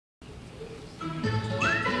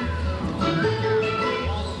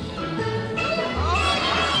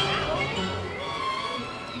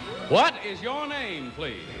What is your name,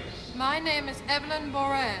 please? My name is Evelyn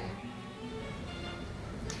Boran.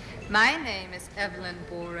 My name is Evelyn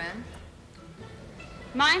Boran.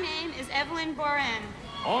 My name is Evelyn Boran.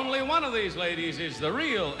 Only one of these ladies is the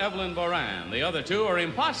real Evelyn Boran. The other two are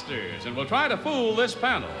imposters and will try to fool this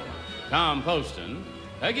panel. Tom Poston,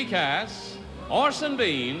 Peggy Cass, Orson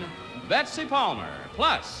Bean, Betsy Palmer,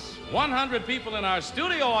 plus 100 people in our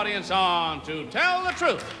studio audience on To Tell the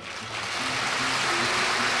Truth.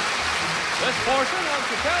 This portion of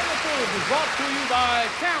To Tell the Truth is brought to you by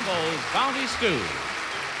Campbell's Bounty Stew.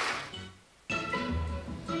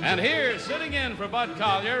 And here, sitting in for Bud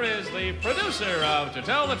Collyer, is the producer of To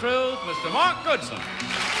Tell the Truth, Mr. Mark Goodson.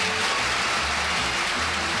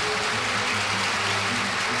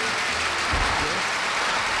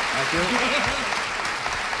 Thank you.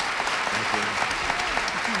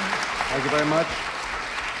 Thank you very much.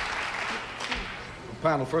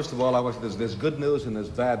 Panel, first of all, there's good news and there's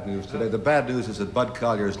bad news today. The bad news is that Bud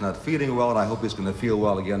Collyer is not feeling well, and I hope he's going to feel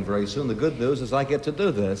well again very soon. The good news is I get to do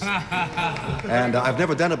this. And I've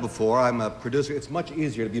never done it before. I'm a producer. It's much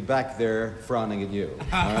easier to be back there frowning at you.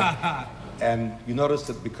 Right? And you notice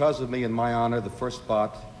that because of me, in my honor, the first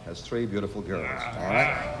spot has 3 beautiful girls. All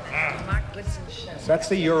right? Mark Goodson show.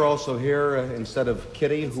 Betsy, you're also here instead of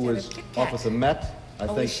Kitty, who is off at the Met. I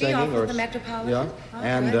think is she singing, off with the Metropolitan? Yeah, Oh,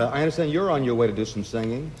 and I understand you're on your way to do some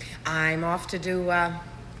singing. I'm off to do, well,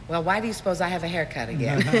 why do you suppose I have a haircut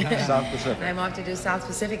again? South Pacific. I'm off to do South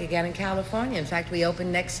Pacific again in California. In fact, we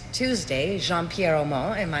open next Tuesday, Jean-Pierre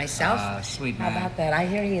Aumont and myself. Sweet man. How about that? I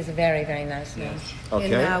hear he is a very, very nice man.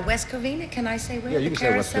 Okay. In West Covina, can I say where? Yeah, you can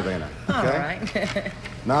say West Covina. Okay. All right.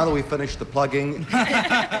 Now that we've finished the plugging,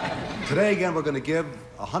 today again we're going to give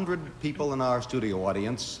 100 people in our studio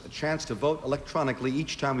audience a chance to vote electronically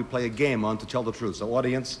each time we play a game on To Tell the Truth. So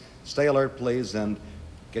audience, stay alert please and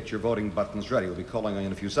get your voting buttons ready. We'll be calling on you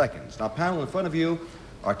in a few seconds. Now panel, in front of you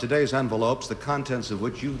are today's envelopes, the contents of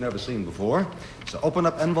which you've never seen before. So open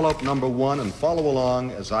up envelope number 1 and follow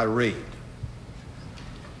along as I read.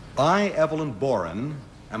 I, Evelyn Boran,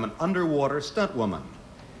 am an underwater stunt woman.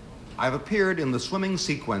 I've appeared in the swimming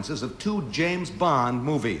sequences of 2 James Bond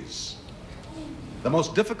movies. The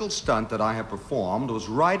most difficult stunt that I have performed was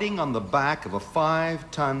riding on the back of a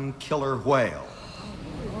 5-ton killer whale.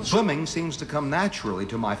 Swimming seems to come naturally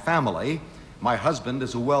to my family. My husband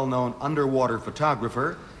is a well-known underwater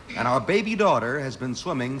photographer, and our baby daughter has been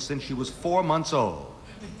swimming since she was 4 months old.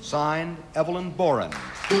 Signed, Evelyn Boran.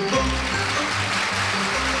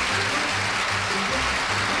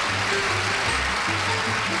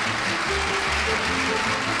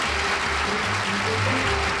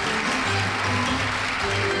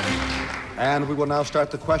 And we will now start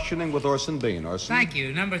the questioning with Orson Bean. Orson? Thank you.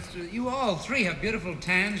 You all 3 have beautiful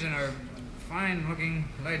tans and are fine-looking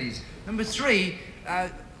ladies. Number 3,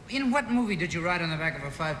 in what movie did you ride on the back of a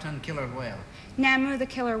 5-ton killer whale? Namu the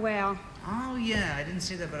killer whale. Oh, yeah, I didn't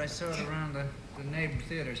see that, but I saw it around the neighbor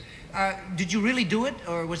theaters. Did you really do it,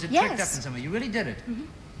 or was it tricked up in some way? You really did it?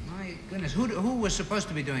 Mm-hmm. My goodness. Who was supposed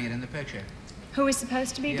to be doing it in the picture? Who was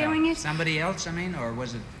supposed to be doing it? Somebody else, I mean, or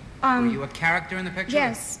was it... were you a character in the picture?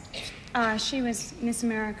 Yes. She was Miss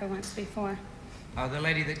America once before. Oh, the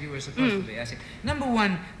lady that you were supposed to be, I see. Number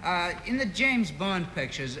 1, in the James Bond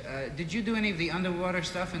pictures, did you do any of the underwater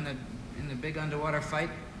stuff in the big underwater fight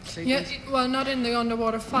sequence? Yeah, well, not in the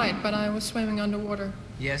underwater fight, but I was swimming underwater.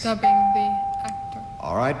 Yes. Dubbing the actor.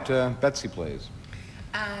 All right, Betsy, please.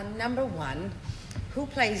 Number 1, who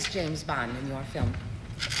plays James Bond in your film?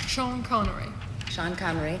 Sean Connery. Sean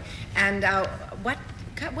Connery. And what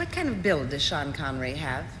kind of build does Sean Connery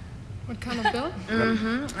have? What kind of build?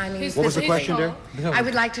 Mm-hmm. I mean, what was the question, dear? I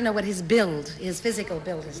would like to know what his build, his physical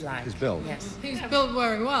build is like. His build? Yes. He's built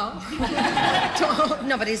very well.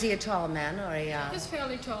 No, but is he a tall man or He's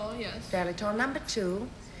fairly tall, yes. Fairly tall. Number 2,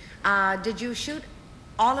 did you shoot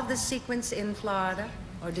all of the sequence in Florida,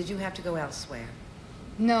 or did you have to go elsewhere?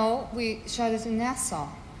 No, we shot it in Nassau.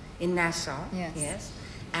 In Nassau? Yes. Yes.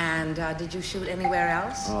 And did you shoot anywhere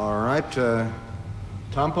else? All right,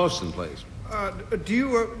 Tom Poston, please.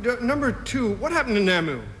 Number 2, what happened to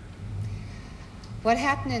Namu? What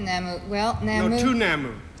happened in Namu? Well, Namu... No, to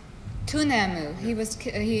Namu. To Namu.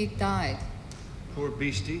 He died. Poor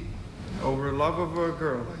beastie. Over love of a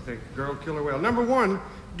girl, I think. Girl killer whale. Number 1,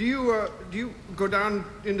 do you go down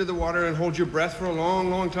into the water and hold your breath for a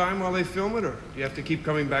long, long time while they film it, or do you have to keep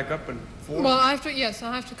coming back up and forth? Well, I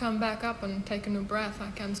have to come back up and take a new breath.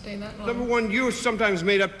 I can't stay that long. Number 1, you sometimes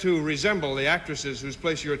made up to resemble the actresses whose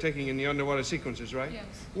place you were taking in the underwater sequences, right? Yes.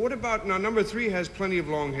 What about, now, number 3 has plenty of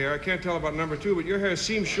long hair. I can't tell about number 2, but your hair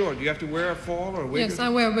seems short. Do you have to wear a fall or a wig? Yes, I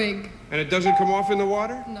wear a wig. And it doesn't come off in the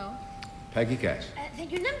water? No. Peggy Cass.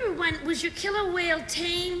 Thank you. Number 1, was your killer whale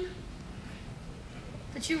tame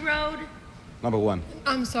that you rode? Number 1.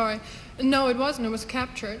 I'm sorry. No, it wasn't. It was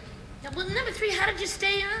captured. Yeah, well, number 3, how did you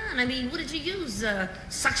stay on? I mean, what did you use?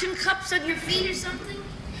 Suction cups on your feet or something?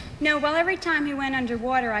 No, well, every time he went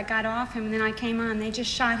underwater, I got off him, and then I came on. They just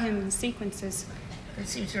shot him in sequences. That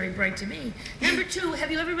seems very bright to me. Number 2, have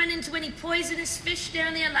you ever run into any poisonous fish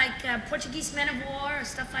down there, like Portuguese men of war or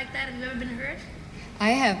stuff like that? Have you ever been hurt? I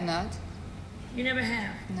have not. You never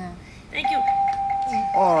have? No. Thank you.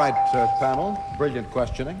 All right, panel. Brilliant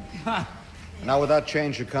questioning. Now, without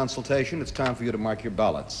change of consultation, it's time for you to mark your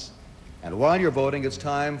ballots. And while you're voting, it's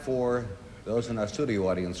time for those in our studio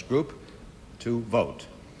audience group to vote.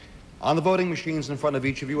 On the voting machines in front of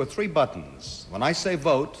each of you are 3 buttons. When I say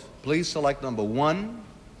vote, please select number 1,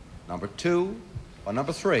 number 2, or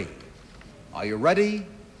number 3. Are you ready?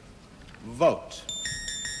 Vote.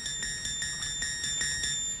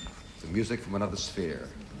 The music from another sphere.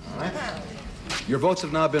 All right? Your votes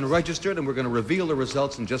have now been registered, and we're going to reveal the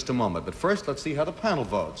results in just a moment. But first, let's see how the panel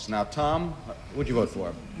votes. Now, Tom, what'd you vote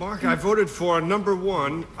for? Mark, I voted for number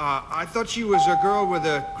 1. I thought she was a girl with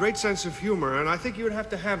a great sense of humor, and I think you would have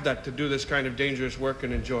to have that to do this kind of dangerous work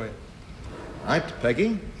and enjoy it. All right,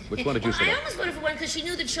 Peggy, which one did you select? I almost voted for 1 because she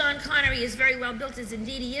knew that Sean Connery is very well built, as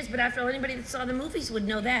indeed he is, but after all, anybody that saw the movies would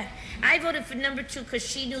know that. I voted for number 2 because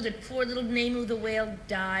she knew that poor little Nemu the whale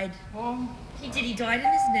died. Oh. He died in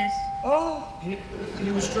his nest. Oh.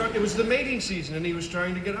 He was trying, it was the mating season, and he was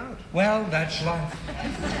trying to get out. Well, that's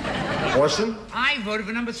life. Orson? I voted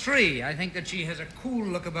for number 3. I think that she has a cool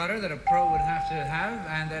look about her that a pro would have to have,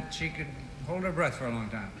 and that she could hold her breath for a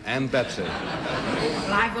long time. And Betsy?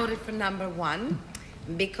 Well, I voted for number 1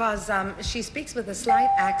 because she speaks with a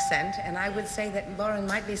slight accent, and I would say that Boran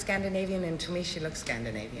might be Scandinavian, and to me she looks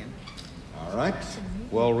Scandinavian. All right.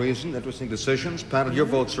 Well-reasoned, interesting decisions. Panel, your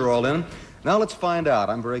votes are all in. Now let's find out.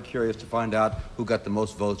 I'm very curious to find out who got the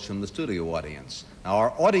most votes from the studio audience. Now,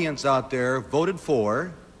 our audience out there voted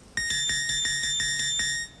for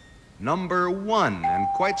number 1, and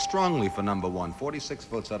quite strongly for number 1, 46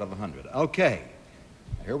 votes out of 100. Okay,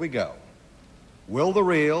 here we go. Will the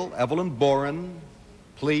real Evelyn Boran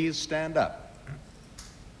please stand up?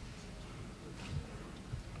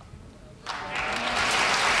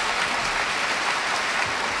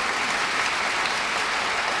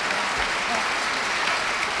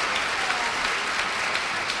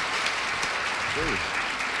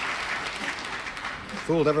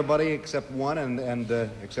 Fooled everybody except one,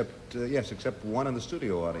 except one in the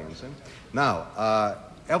studio audience. Eh? Now,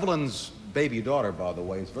 Evelyn's baby daughter, by the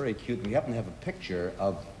way, is very cute. And we happen to have a picture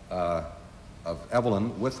of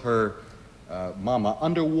Evelyn with her mama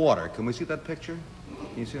underwater. Can we see that picture?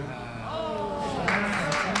 Can you see that?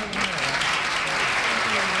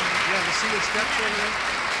 Yeah, the seated steps over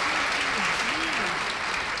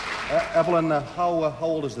there. Evelyn, how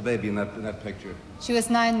old is the baby in that picture? She was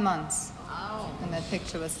 9 months when that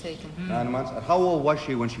picture was taken. 9 months? How old was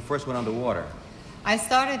she when she first went underwater? I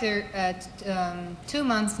started her at 2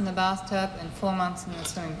 months in the bathtub and 4 months in the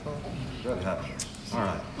swimming pool. Good heavens. All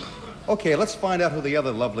right. Okay, let's find out who the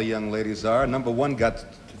other lovely young ladies are. Number 1 got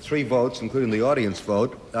 3 votes, including the audience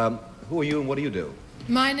vote. Who are you and what do you do?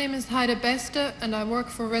 My name is Heide Beste, and I work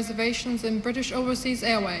for reservations in British Overseas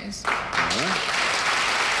Airways. All right.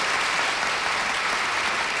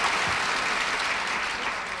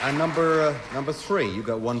 And number 3, you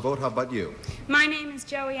got 1 vote. How about you? My name is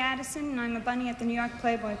Joey Addison, and I'm a bunny at the New York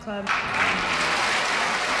Playboy Club.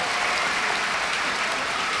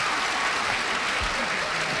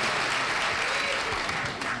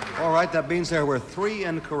 All right, that means there were 3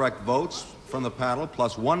 incorrect votes from the panel,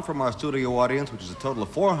 plus 1 from our studio audience, which is a total of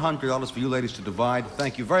 $400 for you ladies to divide.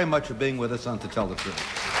 Thank you very much for being with us on To Tell the Truth.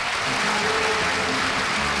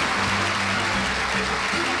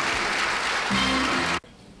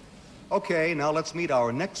 Okay, now let's meet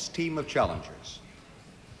our next team of challengers.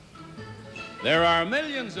 There are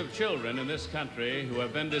millions of children in this country who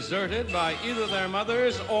have been deserted by either their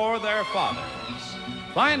mothers or their fathers.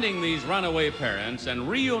 Finding these runaway parents and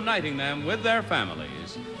reuniting them with their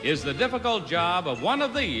families is the difficult job of one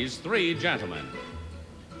of these 3 gentlemen.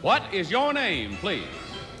 What is your name, please?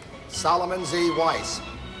 Solomon Z. Weiss.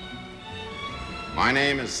 My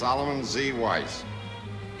name is Solomon Z. Weiss.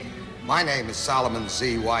 My name is Solomon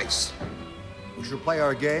Z. Weiss. We shall play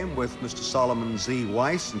our game with Mr. Solomon Z.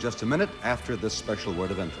 Weiss in just a minute after this special word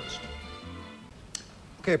of interest.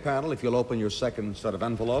 Okay, panel, if you'll open your second set of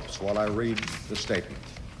envelopes while I read the statement.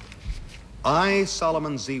 I,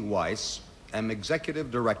 Solomon Z. Weiss, am Executive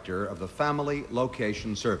Director of the Family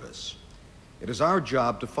Location Service. It is our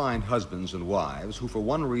job to find husbands and wives who, for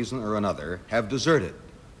one reason or another, have deserted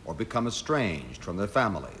or become estranged from their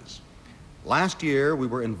families. Last year, we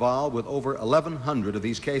were involved with over 1,100 of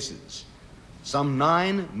these cases. Some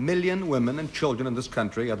 9 million women and children in this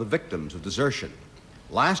country are the victims of desertion.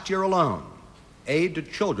 Last year alone, aid to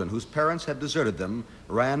children whose parents had deserted them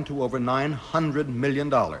ran to over $900 million.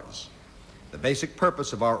 The basic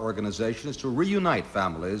purpose of our organization is to reunite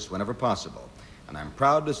families whenever possible. And I'm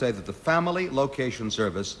proud to say that the Family Location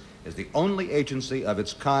Service is the only agency of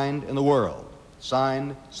its kind in the world.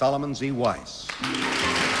 Signed, Solomon Z. Weiss.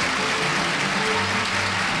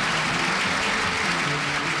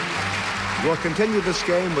 We'll continue this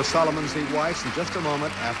game with Solomon Z. Weiss in just a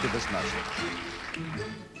moment after this message.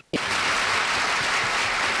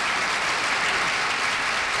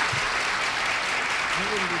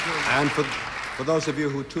 And for those of you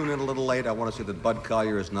who tune in a little late, I want to say that Bud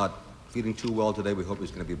Collyer is not feeling too well today. We hope he's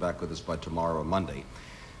going to be back with us by tomorrow or Monday.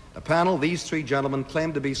 A panel, these three gentlemen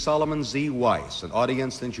claim to be Solomon Z. Weiss. An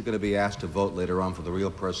audience thinks you're going to be asked to vote later on for the real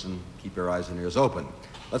person. Keep your eyes and ears open.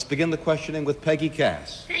 Let's begin the questioning with Peggy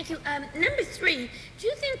Cass. Thank you. Number 3, do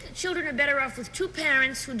you think that children are better off with 2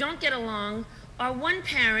 parents who don't get along or 1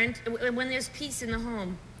 parent when there's peace in the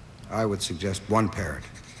home? I would suggest 1 parent.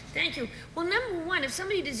 Thank you. Well, number 1, if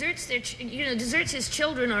somebody deserts deserts his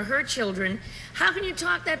children or her children, how can you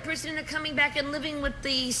talk that person into coming back and living with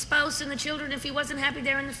the spouse and the children if he wasn't happy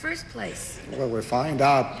there in the first place? Well, we'll find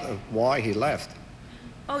out why he left.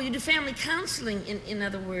 Oh, you do family counseling, in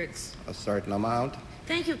other words. A certain amount.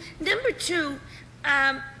 Thank you. Number 2,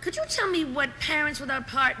 could you tell me what parents without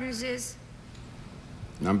partners is?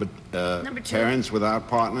 Number 2. Parents without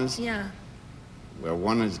partners? Yeah. Well,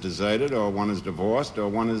 one is deserted, or one is divorced, or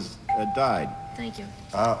one has died. Thank you.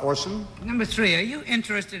 Orson? Number 3, are you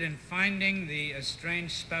interested in finding the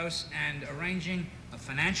estranged spouse and arranging a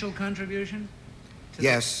financial contribution?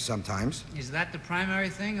 Yes, sometimes. Is that the primary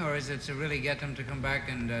thing, or is it to really get them to come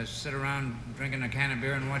back and sit around drinking a can of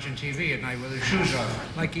beer and watching TV at night with their shoes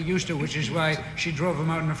off, like you used to, which is why she drove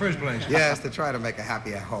them out in the first place? Yes, to try to make a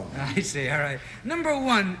happy at home. I see, all right. Number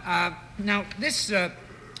 1, now, this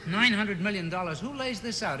 $900 million, who lays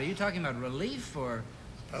this out? Are you talking about relief, or...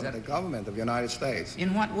 The government of the United States.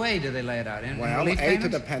 In what way do they lay it out? In relief aid payments? to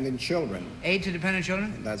dependent children. Aid to dependent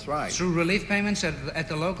children? That's right. Through relief payments at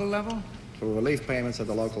the local level? Through relief payments at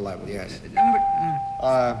the local level, yes.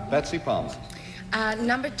 Betsy Palmer.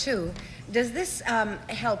 Number 2, does this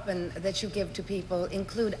help that you give to people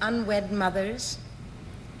include unwed mothers?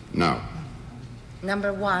 No.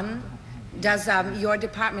 Number 1, does your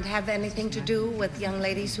department have anything to do with young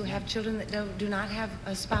ladies who have children that do not have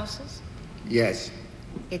spouses? Yes.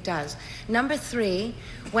 It does. Number 3,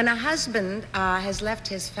 when a husband has left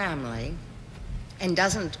his family and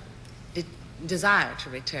doesn't desire to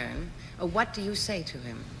return, what do you say to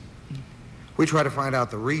him? We try to find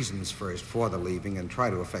out the reasons first for the leaving and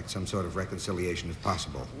try to effect some sort of reconciliation if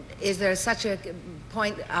possible. Is there such a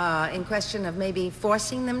point in question of maybe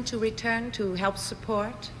forcing them to return to help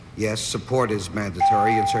support? Yes, support is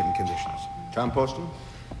mandatory in certain conditions. Tom Poston?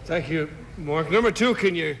 Thank you, Mark. Number 2,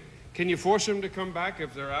 can you force them to come back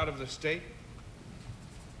if they're out of the state?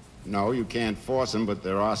 No, you can't force them, but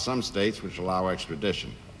there are some states which allow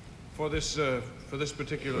extradition. For this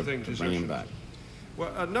particular thing, to bring him back.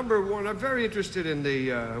 Well, number 1, I'm very interested in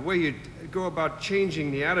the way you go about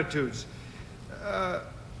changing the attitudes.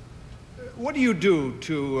 What do you do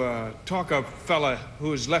to talk a fella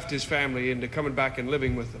who's left his family into coming back and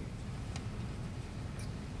living with them?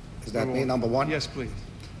 Is that me, number 1? Yes, please.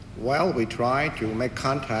 Well, we try to make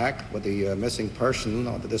contact with the missing person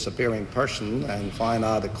or the disappearing person and find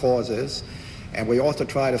out the causes. And we also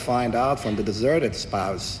try to find out from the deserted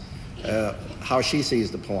spouse how she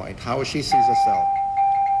sees the point, how she sees herself.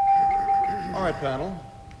 All right, panel.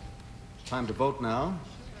 It's time to vote now.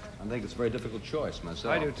 I think it's a very difficult choice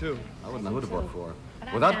myself. I do, too. I wouldn't know who to vote for.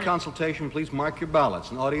 Without consultation, please mark your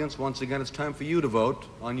ballots. And audience, once again, it's time for you to vote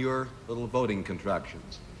on your little voting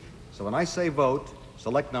contractions. So when I say vote,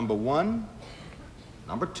 select number 1,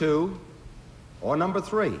 number 2, or number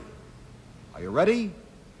 3. Are you ready?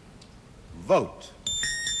 Vote.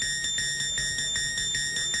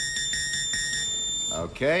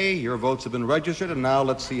 Okay, your votes have been registered, and now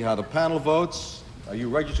let's see how the panel votes. Are you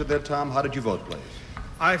registered there, Tom? How did you vote, please?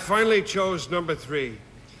 I finally chose number 3.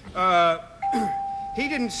 He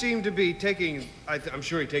didn't seem to be taking, I'm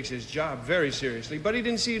sure he takes his job very seriously, but he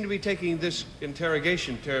didn't seem to be taking this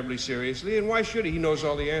interrogation terribly seriously, and why should he? He knows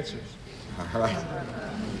all the answers. All right.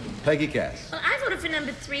 Peggy Cass. Well, I voted for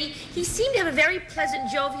number 3. He seemed to have a very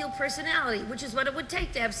pleasant, jovial personality, which is what it would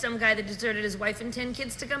take to have some guy that deserted his wife and 10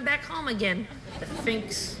 kids to come back home again. The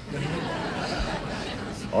Finks.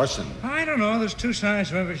 Orson. I don't know. There's 2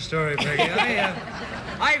 sides to every story, Peggy.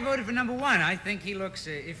 I voted for number 1. I think he looks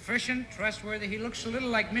efficient, trustworthy. He looks a little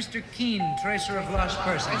like Mr. Keene, tracer of lost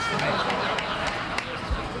persons.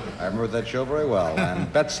 I remember that show very well.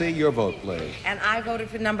 And Betsy, your vote, please. And I voted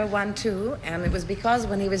for number 1, too. And it was because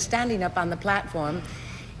when he was standing up on the platform,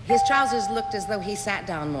 his trousers looked as though he sat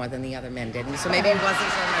down more than the other men did. And so maybe he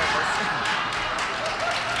wasn't so nervous.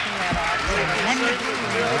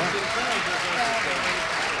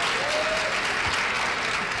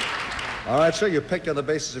 All right, sir, you're picked on the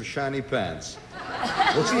basis of shiny pants.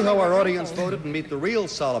 We'll see how our audience voted and meet the real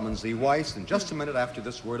Solomon Z. Weiss in just a minute after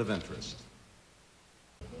this word of interest.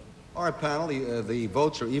 All right, panel, the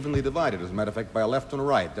votes are evenly divided, as a matter of fact, by a left and a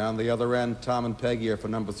right. Down the other end, Tom and Peggy are for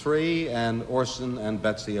number 3, and Orson and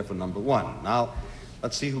Betsy are for number 1. Now,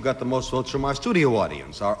 let's see who got the most votes from our studio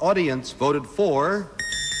audience. Our audience voted for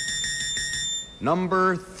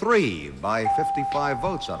number 3 by 55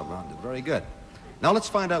 votes out of 100. Very good. Now let's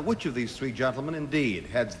find out which of these 3 gentlemen indeed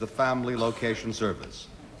heads the family location service.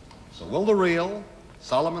 So will the real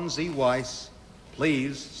Solomon Z. Weiss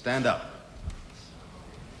please stand up?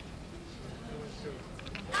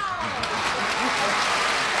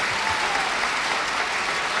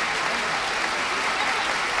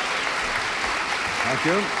 Thank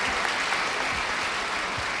you.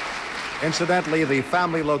 Incidentally, the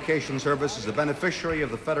Family Location Service is a beneficiary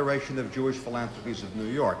of the Federation of Jewish Philanthropies of New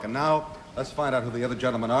York. And now, let's find out who the other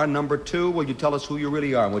gentlemen are. Number 2, will you tell us who you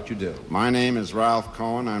really are and what you do? My name is Ralph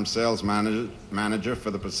Cohen. I'm sales manager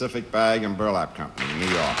for the Pacific Bag and Burlap Company in New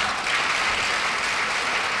York.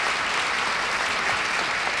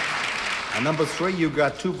 And number 3, you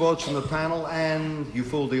got 2 votes from the panel and you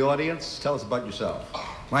fooled the audience. Tell us about yourself.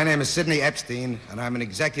 My name is Sidney Epstein, and I'm an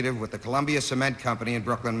executive with the Columbia Cement Company in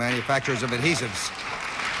Brooklyn, manufacturers of adhesives.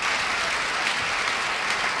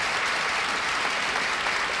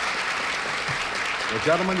 Well,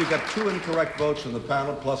 gentlemen, you got 2 incorrect votes from the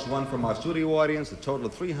panel, plus 1 from our studio audience. A total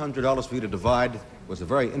of $300 for you to divide. It was a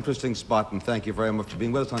very interesting spot, and thank you very much for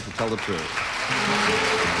being with us on To Tell the Truth.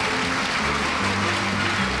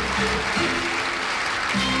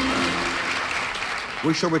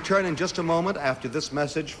 We shall return in just a moment after this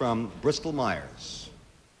message from Bristol Myers.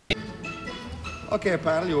 Okay,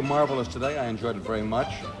 panel, you were marvelous today. I enjoyed it very much.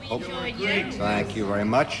 Thank you very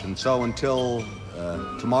much. And so until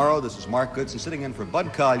tomorrow, this is Mark Goodson sitting in for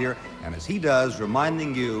Bud Collyer, and as he does,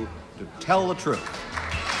 reminding you to tell the truth.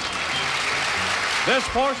 This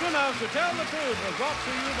portion of To Tell the Truth was brought to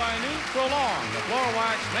you by Neutral Long, the floor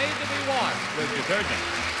wax made to be washed with detergent.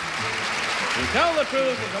 To Tell the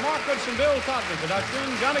Truth is a Mark Goodson, Bill Todman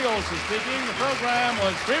production. Johnny Olson speaking. The program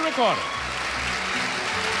was pre-recorded.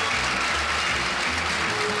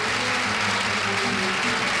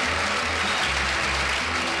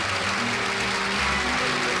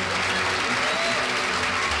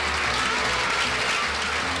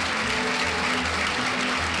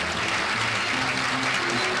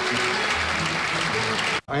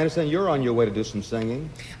 I understand you're on your way to do some singing.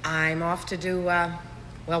 I'm off to do,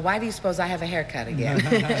 well, why do you suppose I have a haircut again?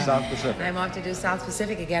 South Pacific. I'm off to do South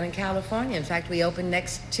Pacific again in California. In fact, we open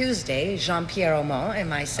next Tuesday, Jean-Pierre Aumont and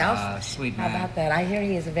myself. Sweet man. How about that? I hear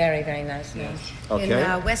he is a very, very nice man. Okay.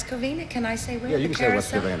 In West Covina, can I say where? Yeah, you can say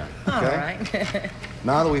West Covina. Okay. All right.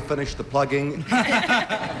 Now that we've finished the plugging,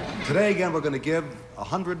 today again we're going to give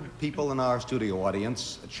 100 people in our studio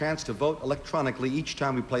audience a chance to vote electronically each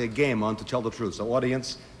time we play a game on To Tell the Truth. So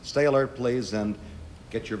audience, stay alert please and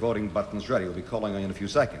get your voting buttons ready. We'll be calling on you in a few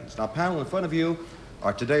seconds. Now panel, in front of you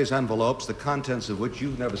are today's envelopes, the contents of which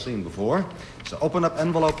you've never seen before. So open up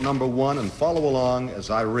envelope number 1 and follow along as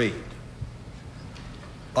I read.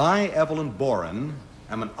 I, Evelyn Boran,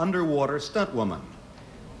 am an underwater stunt woman.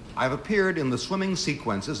 I've appeared in the swimming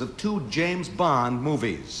sequences of 2 James Bond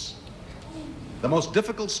movies. The most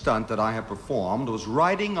difficult stunt that I have performed was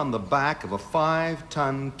riding on the back of a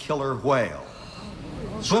 5-ton killer whale.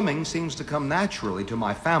 Swimming seems to come naturally to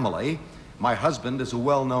my family. My husband is a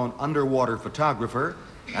well-known underwater photographer,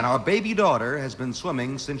 and our baby daughter has been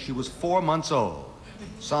swimming since she was 4 months old.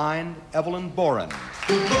 Signed, Evelyn Boran.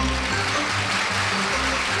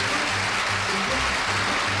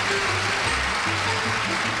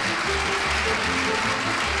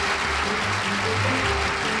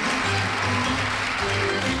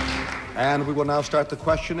 And we will now start the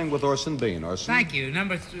questioning with Orson Bean. Orson? Thank you.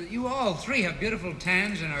 You all 3 have beautiful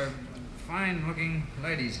tans and are fine-looking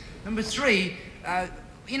ladies. Number 3,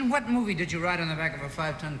 in what movie did you ride on the back of a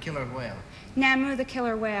 5-ton killer whale? Namu the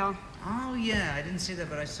Killer Whale. Oh, yeah. I didn't see that,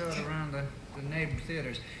 but I saw it around the neighbor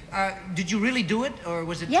theaters. Did you really do it, or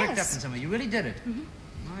was it tricked up in some way? You really did it?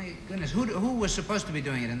 Mm-hmm. My goodness. Who was supposed to be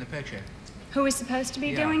doing it in the picture? Who was supposed to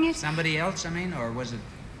be doing it? Somebody else, I mean, or was it...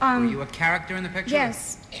 Were you a character in the picture?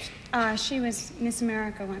 Yes. She was Miss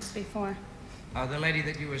America once before. Oh, the lady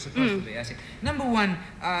that you were supposed to be, I see. Number one,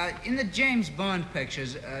 in the James Bond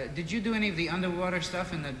pictures, did you do any of the underwater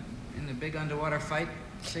stuff in the big underwater fight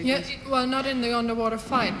sequence? Yeah, well, not in the underwater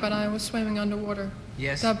fight, but I was swimming underwater.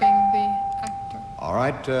 Yes. Dubbing the actor. All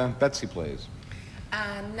right, Betsy, please.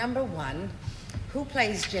 Number 1, who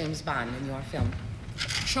plays James Bond in your film?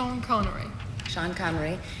 Sean Connery. Sean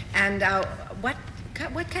Connery. And what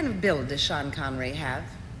kind of build does Sean Connery have?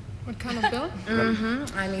 What kind of build?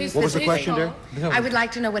 I mean, What was the question there? I would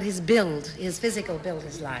like to know what his build, his physical build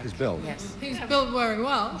is like. His build? Yes. He's built very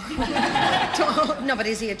well. Tall. No, but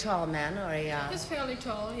is he a tall man or a... He's fairly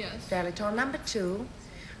tall, yes. Fairly tall. Number 2,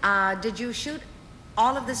 did you shoot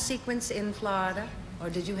all of the sequence in Florida, or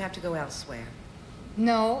did you have to go elsewhere?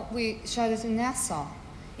 No, we shot it in Nassau.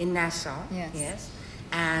 In Nassau? Yes. Yes.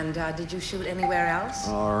 And did you shoot anywhere else?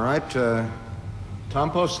 All right,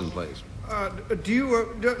 Tom Poston, please.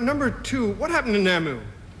 Number 2, what happened to Namu?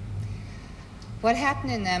 What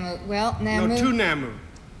happened in Namu? Well, Namu... No, to Namu.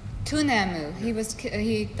 To Namu.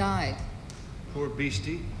 He died. Poor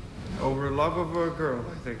beastie. Over love of a girl,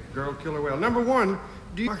 I think. Girl killer whale. Number 1,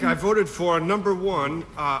 I voted for number 1.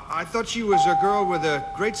 I thought she was a girl with a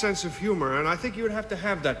great sense of humor, and I think you would have to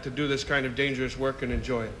have that to do this kind of dangerous work and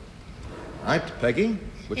enjoy it. All right, Peggy,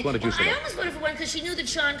 which one did you I select? almost voted for 1 because she knew that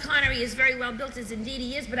Sean Connery is very well built, as indeed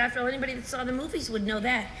he is, but after all, anybody that saw the movies would know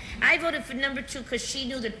that. I voted for number 2 because she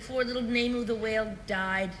knew that poor little Namu the whale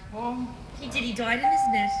died. Oh. He died in his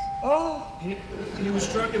nest. Oh. He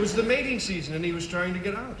was trying, it was the mating season, and he was trying to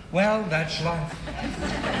get out. Well, that's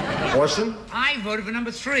life. Orson? I voted for number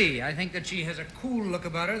 3. I think that she has a cool look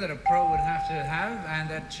about her that a pro would have to have, and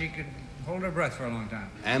that she could hold her breath for a long time.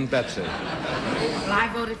 And Betsy. Well, I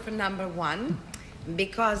voted for number 1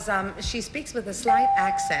 because she speaks with a slight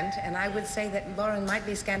accent, and I would say that Boran might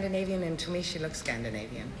be Scandinavian, and to me she looks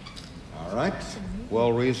Scandinavian. All right.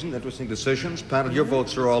 Well-reasoned, interesting decisions. Panel, your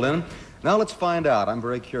votes are all in. Now let's find out. I'm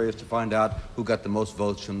very curious to find out who got the most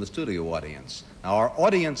votes from the studio audience. Now, our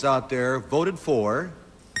audience out there voted for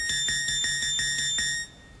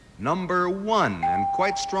number 1, and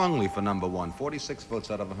quite strongly for number 1, 46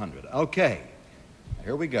 votes out of 100. Okay,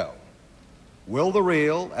 here we go. Will the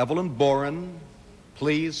real Evelyn Boran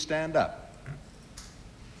please stand up?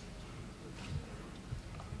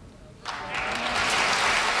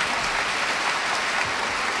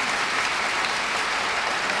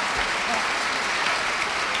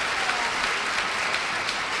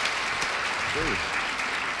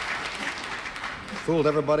 Fooled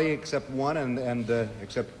everybody except one,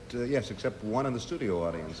 except one in the studio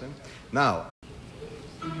audience. Now.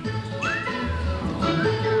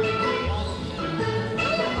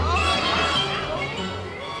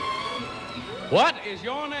 What is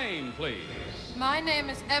your name, please? My name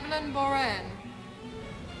is Evelyn Boran.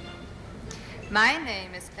 My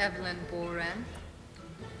name is Evelyn Boran.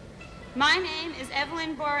 My name is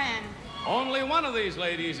Evelyn Boran. Only one of these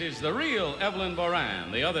ladies is the real Evelyn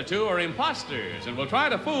Boran. The other 2 are imposters and will try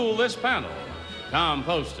to fool this panel. Tom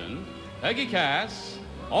Poston, Peggy Cass,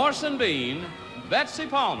 Orson Bean, Betsy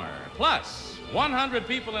Palmer, plus 100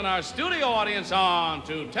 people in our studio audience on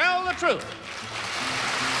To Tell the Truth.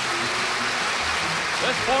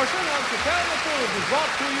 This portion of To Tell the Truth is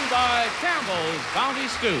brought to you by Campbell's Bounty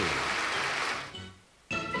Stew.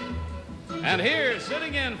 And here,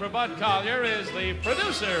 sitting in for Bud Collyer, is the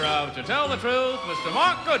producer of To Tell the Truth, Mr.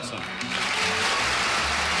 Mark Goodson.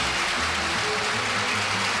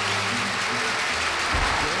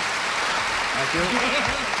 Thank you.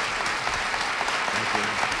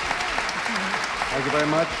 Thank you very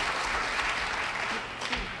much.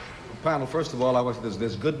 Panel, first of all,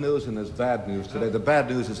 there's good news and there's bad news today. The bad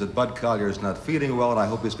news is that Bud Collyer is not feeling well, and I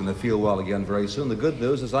hope he's going to feel well again very soon. The good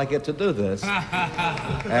news is I get to do this.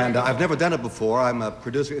 And I've never done it before. I'm a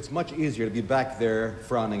producer. It's much easier to be back there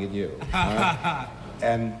frowning at you. All right?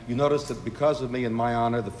 And you notice that because of me in my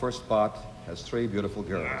honor, the first spot has 3 beautiful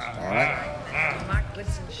girls. All right? Mark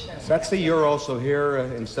Goodson's show. Betsy, you're also here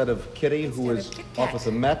instead of Kitty, who is off at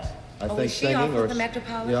the Met. I think is she singing off or with the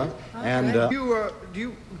Metropolitan? yeah, Oh, and Do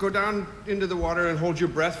you go down into the water and hold your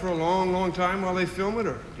breath for a long, long time while they film it,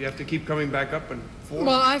 or do you have to keep coming back up and forth?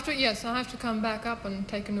 Well, I have to come back up and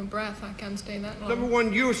take a new breath. I can't stay that long. Number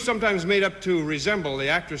 1, you sometimes made up to resemble the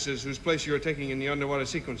actresses whose place you were taking in the underwater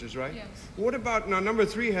sequences, right? Yes. What about, now number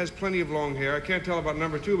 3 has plenty of long hair. I can't tell about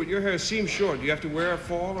number 2, but your hair seems short. Do you have to wear a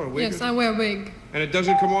fall or a wig? Yes, I wear a wig. And it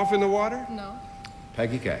doesn't come off in the water? No.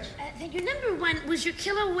 Peggy Cass. Thank you. Number 1, was your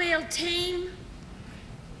killer whale tame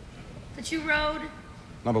that you rode?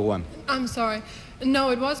 Number 1. I'm sorry. No,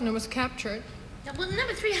 it wasn't. It was captured. Yeah, well,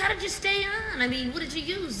 number 3, how did you stay on? I mean, what did you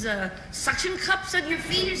use? Suction cups on your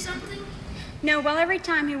feet or something? No, well, every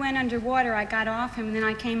time he went underwater, I got off him, and then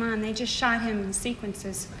I came on. They just shot him in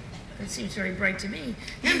sequences. That seems very bright to me.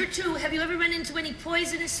 Number 2, have you ever run into any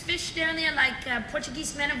poisonous fish down there, like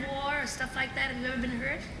Portuguese men of war or stuff like that? Have you ever been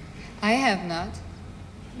hurt? I have not.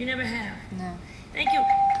 You never have? No. Thank you.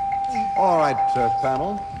 All right,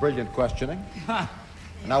 panel. Brilliant questioning.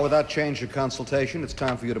 Now, without change of consultation, it's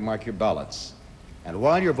time for you to mark your ballots. And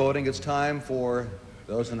while you're voting, it's time for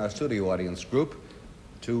those in our studio audience group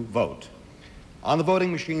to vote. On the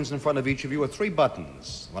voting machines in front of each of you are 3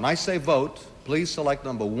 buttons. When I say vote, please select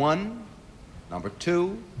number 1, number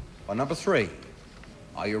 2, or number 3.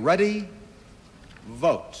 Are you ready?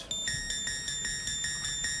 Vote.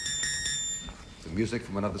 The music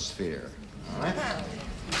from another sphere. All right?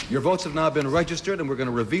 Your votes have now been registered, and we're going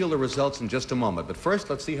to reveal the results in just a moment. But first,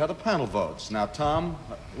 let's see how the panel votes. Now, Tom,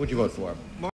 what'd you vote for?